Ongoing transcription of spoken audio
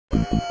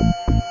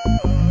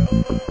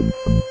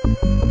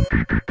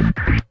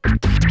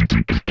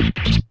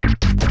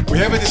We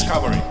have a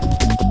discovery.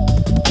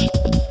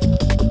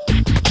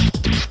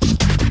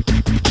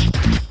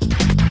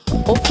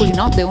 Hopefully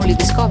not the only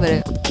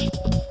discovery.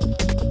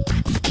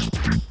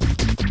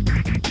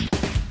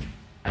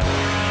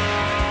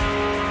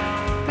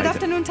 Good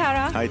afternoon,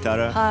 Tara. Hi,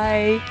 Tara.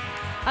 Hi.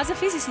 As a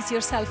physicist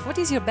yourself, what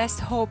is your best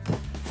hope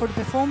for the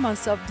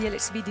performance of the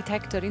LHCb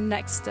detector in the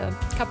next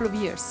couple of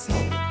years?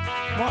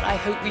 What I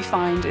hope we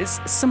find is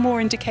some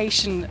more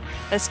indication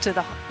as to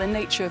the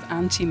nature of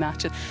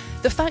antimatter.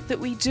 The fact that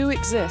we do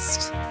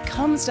exist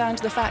comes down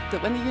to the fact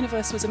that when the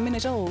universe was a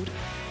minute old,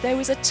 there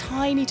was a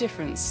tiny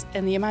difference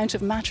in the amount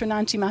of matter and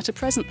antimatter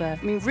present there.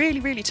 I mean, really,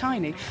 really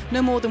tiny,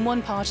 no more than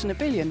 1 part in a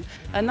billion.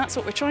 And that's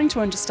what we're trying to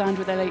understand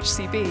with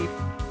LHCb.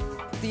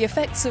 The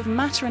effects of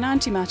matter and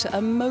antimatter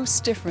are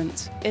most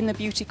different in the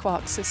beauty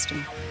quark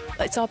system.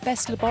 It's our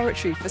best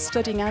laboratory for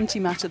studying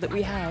antimatter that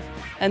we have,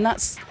 and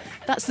that's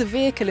the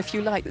vehicle, if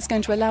you like, that's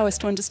going to allow us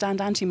to understand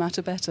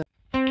antimatter better.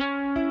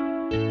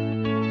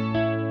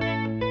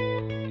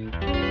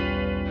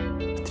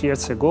 3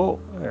 years ago,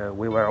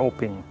 we were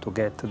hoping to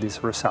get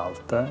this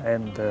result,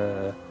 and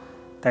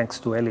thanks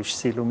to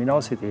LHC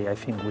luminosity, I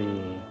think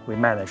we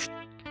managed.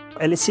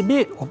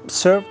 LHCb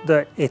observed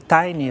a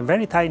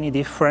very tiny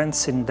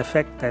difference in the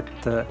fact that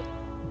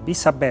B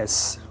sub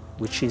S,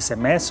 which is a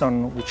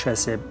meson which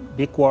has a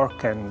B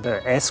quark and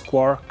S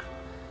quark,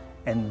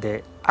 and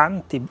the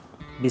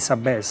anti-B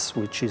sub S,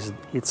 which is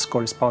its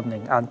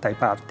corresponding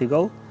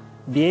antiparticle,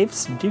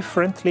 behaves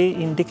differently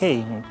in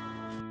decaying.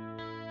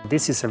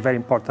 This is a very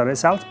important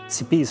result.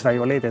 CP is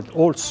violated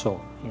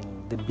also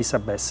in the B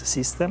sub S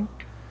system,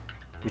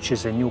 which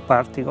is a new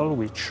particle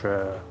which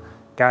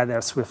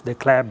gathers with the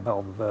club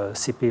of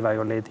CP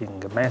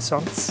violating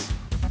mesons.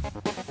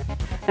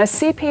 Now,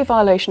 CP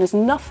violation is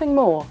nothing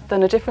more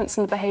than a difference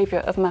in the behaviour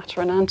of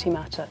matter and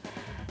antimatter.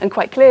 And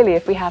quite clearly,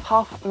 if we have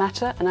half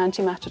matter and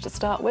antimatter to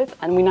start with,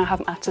 and we now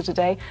have matter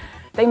today,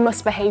 they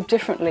must behave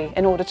differently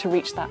in order to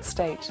reach that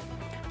state.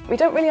 We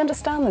don't really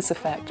understand this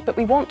effect, but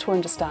we want to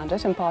understand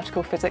it in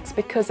particle physics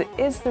because it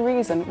is the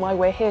reason why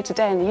we're here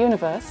today in the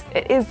universe.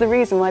 It is the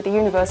reason why the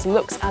universe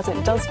looks as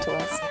it does to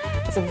us.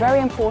 It's a very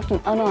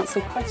important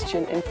unanswered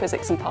question in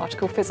physics and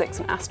particle physics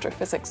and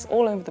astrophysics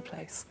all over the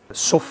place.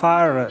 So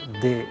far,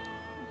 the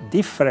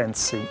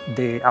difference,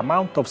 the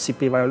amount of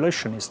CP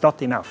violation is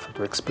not enough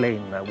to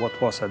explain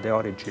what was at the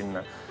origin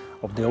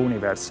of the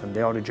universe and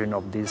the origin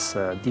of this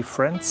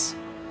difference.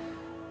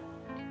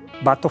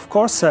 But of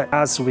course,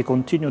 as we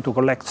continue to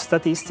collect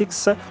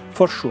statistics,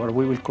 for sure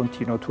we will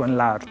continue to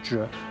enlarge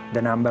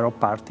the number of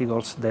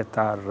particles that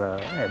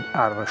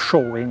are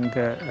showing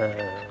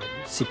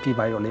CP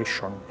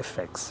violation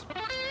effects.